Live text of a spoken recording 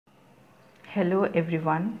Hello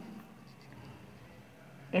everyone.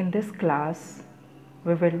 In this class,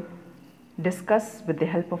 we will discuss with the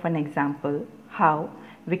help of an example how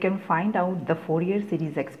we can find out the Fourier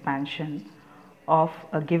series expansion of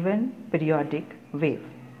a given periodic wave.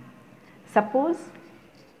 Suppose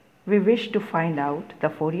we wish to find out the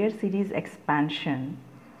Fourier series expansion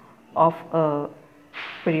of a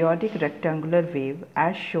periodic rectangular wave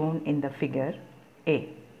as shown in the figure A.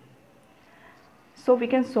 So we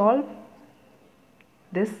can solve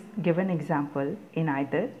this given example in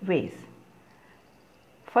either ways.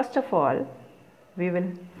 First of all, we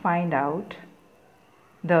will find out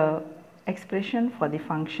the expression for the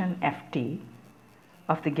function ft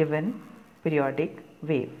of the given periodic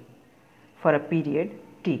wave for a period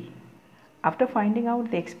t. After finding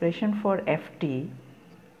out the expression for ft,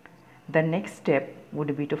 the next step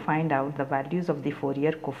would be to find out the values of the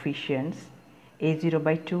Fourier coefficients a0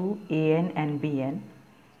 by 2, an and bn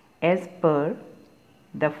as per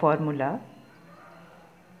the formula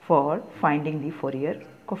for finding the Fourier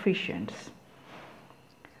coefficients.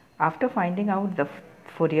 After finding out the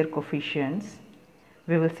Fourier coefficients,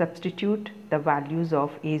 we will substitute the values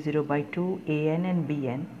of a0 by 2, an and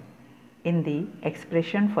bn in the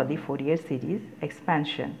expression for the Fourier series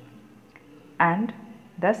expansion, and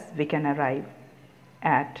thus we can arrive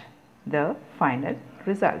at the final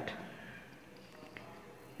result.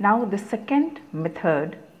 Now the second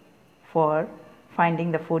method for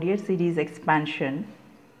finding the Fourier series expansion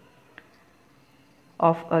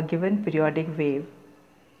of a given periodic wave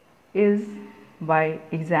is by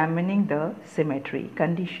examining the symmetry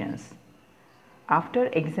conditions. After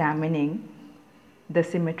examining the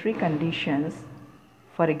symmetry conditions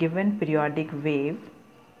for a given periodic wave,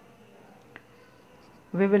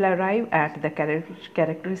 we will arrive at the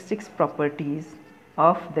characteristics properties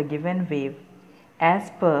of the given wave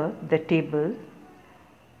as per the table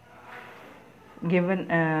given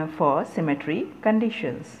for symmetry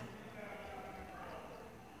conditions.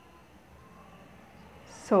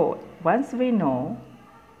 So once we know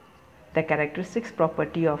the characteristics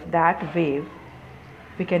property of that wave,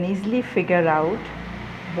 we can easily figure out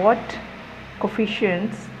what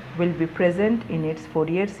coefficients will be present in its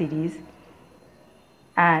Fourier series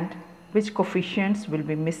and which coefficients will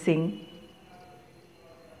be missing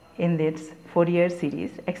in its Fourier series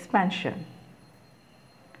expansion.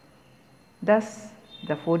 Thus,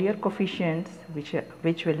 the Fourier coefficients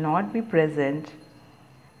which will not be present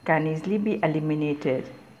can easily be eliminated,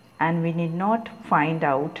 and we need not find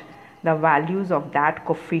out the values of that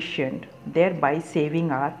coefficient, thereby saving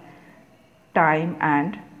our time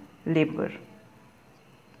and labor.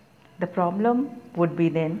 The problem would be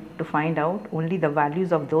then to find out only the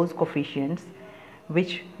values of those coefficients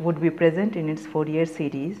which would be present in its Fourier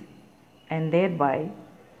series, and thereby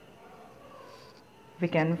we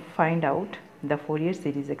can find out the Fourier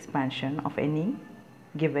series expansion of any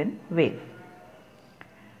given wave.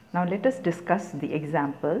 Now let us discuss the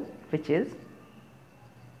example which is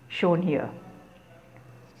shown here.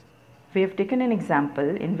 We have taken an example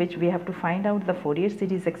in which we have to find out the Fourier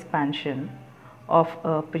series expansion of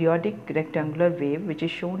a periodic rectangular wave which is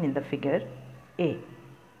shown in the figure A.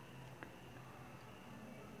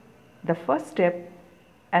 The first step,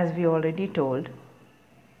 as we already told,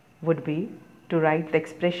 would be to write the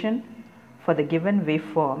expression for the given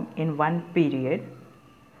waveform in one period,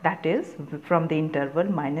 that is from the interval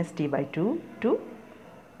minus t by 2 to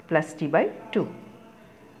plus t by 2.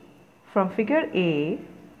 From figure A,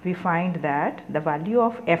 we find that the value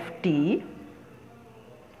of ft,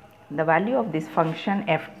 the value of this function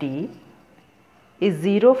ft is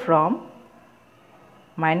 0 from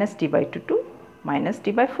minus t by 2 to minus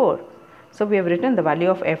t by 4. So we have written the value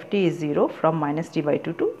of ft is 0 from minus t by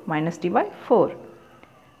 2 to minus t by 4.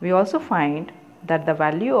 We also find that the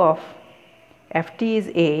value of ft is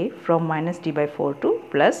a from minus t by 4 to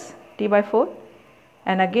plus t by 4,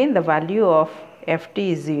 and again the value of ft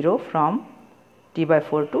is 0 from t by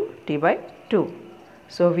 4 to t by 2.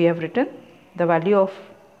 So we have written the value of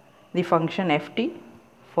the function ft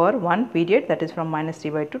for one period, that is from minus t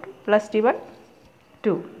by 2 to plus t by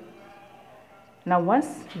 2. Now once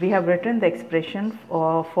we have written the expression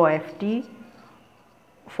for ft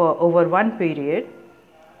for over one period,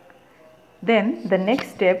 then the next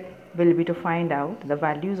step will be to find out the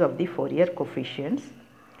values of the Fourier coefficients,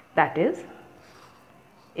 that is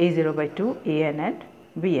a0 by 2, an and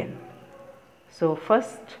bn. So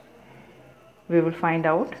first we will find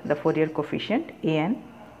out the Fourier coefficient an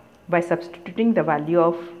by substituting the value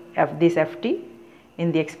of this ft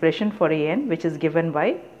in the expression for an, which is given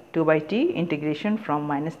by 2 by t integration from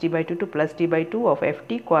minus t by 2 to plus t by 2 of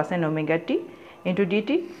ft cos n omega t into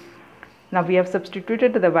dt. Now we have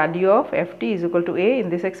substituted the value of ft is equal to a in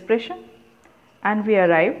this expression, and we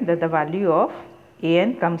arrived that the value of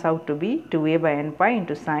an comes out to be 2a by n pi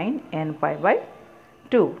into sine n pi by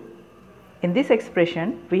 2. In this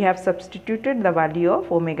expression we have substituted the value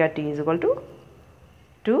of omega t is equal to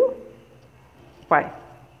 2 pi.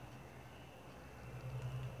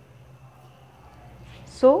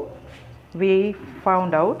 So we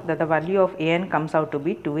found out that the value of an comes out to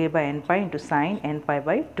be 2a by n pi into sine n pi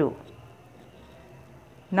by 2.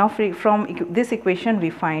 Now from this equation we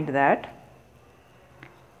find that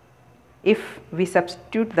if we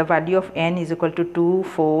substitute the value of n is equal to 2,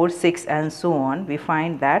 4, 6 and so on, we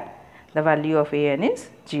find that the value of an is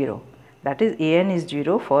 0. That is, an is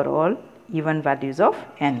 0 for all even values of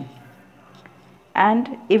n.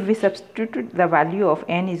 And if we substitute the value of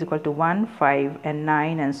n is equal to 1, 5 and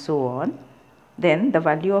 9 and so on, then the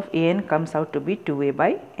value of an comes out to be 2a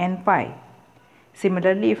by n pi.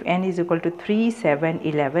 Similarly, if n is equal to 3, 7,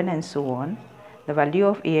 11 and so on, the value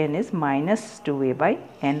of an is minus 2a by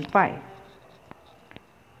n pi.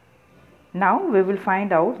 Now we will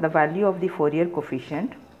find out the value of the Fourier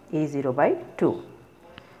coefficient a0 by 2.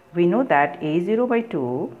 We know that a0 by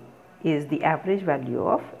 2 is the average value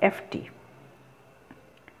of ft.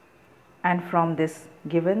 And from this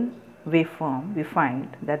given waveform we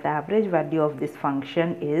find that the average value of this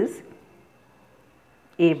function is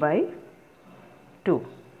a by 2.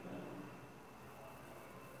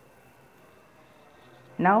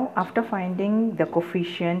 Now after finding the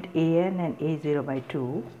coefficient an and a0 by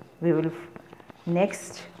 2, we will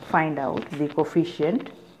next find out the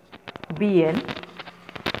coefficient bn,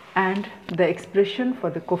 and the expression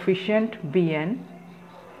for the coefficient bn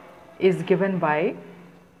is given by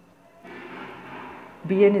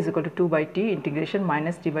bn is equal to 2 by t integration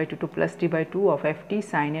minus t by 2 to plus t by 2 of ft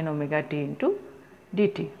sin n omega t into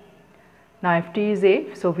dt. Now ft is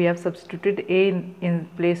a, so we have substituted a in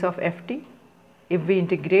place of ft. If we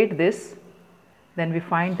integrate this, then we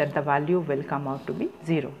find that the value will come out to be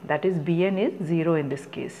 0. That is, bn is 0 in this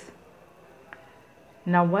case.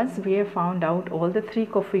 Now once we have found out all the three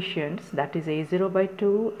coefficients, that is a0 by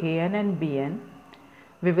 2, an and bn,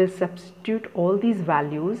 we will substitute all these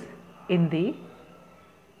values in the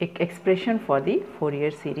expression for the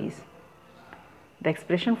Fourier series. The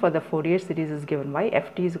expression for the Fourier series is given by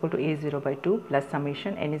ft is equal to a0 by 2 plus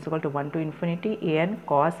summation n is equal to 1 to infinity an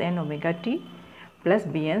cos n omega t plus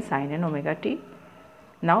bn sin n omega t.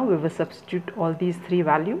 Now we will substitute all these three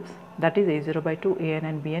values, that is a0 by 2, an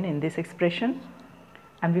and bn, in this expression,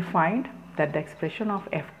 and we find that the expression of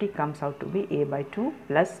ft comes out to be a by 2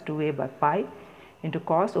 plus 2a by pi into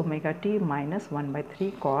cos omega t minus 1 by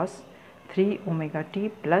 3 cos 3 omega t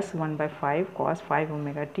plus 1 by 5 cos 5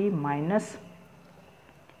 omega t minus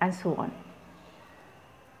and so on.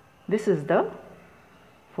 This is the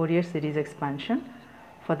Fourier series expansion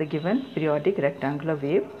for the given periodic rectangular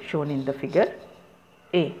wave shown in the figure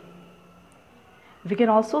A. We can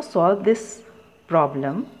also solve this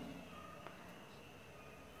problem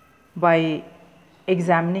by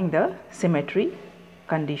examining the symmetry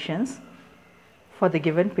conditions for the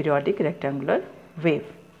given periodic rectangular wave.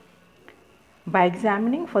 By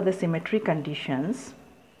examining for the symmetry conditions,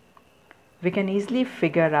 we can easily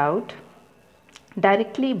figure out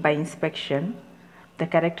directly by inspection the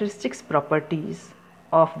characteristics properties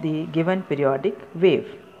of the given periodic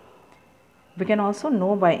wave. We can also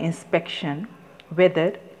know by inspection whether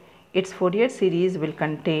its Fourier series will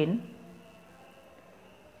contain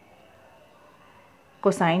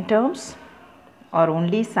cosine terms or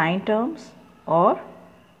only sine terms or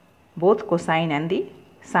both cosine and the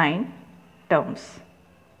sine terms.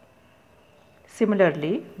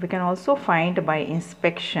 Similarly, we can also find by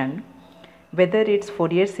inspection whether its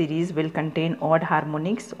Fourier series will contain odd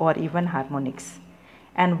harmonics or even harmonics.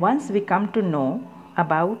 And once we come to know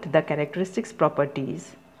about the characteristics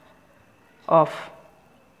properties of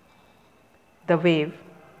the wave,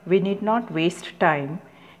 we need not waste time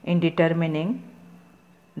in determining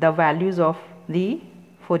the values of the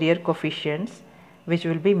Fourier coefficients which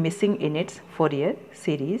will be missing in its Fourier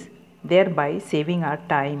series, thereby saving our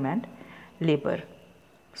time and labor.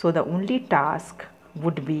 So the only task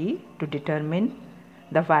would be to determine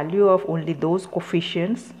the value of only those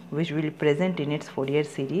coefficients which will be present in its Fourier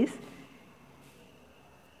series,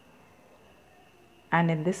 and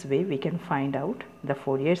in this way we can find out the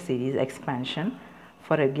Fourier series expansion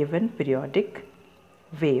for a given periodic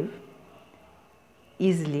wave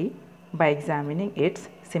easily by examining its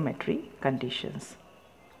symmetry conditions.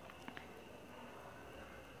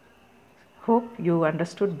 Hope you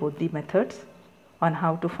understood both the methods on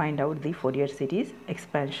how to find out the Fourier series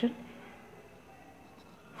expansion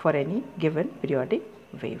for any given periodic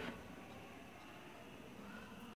wave.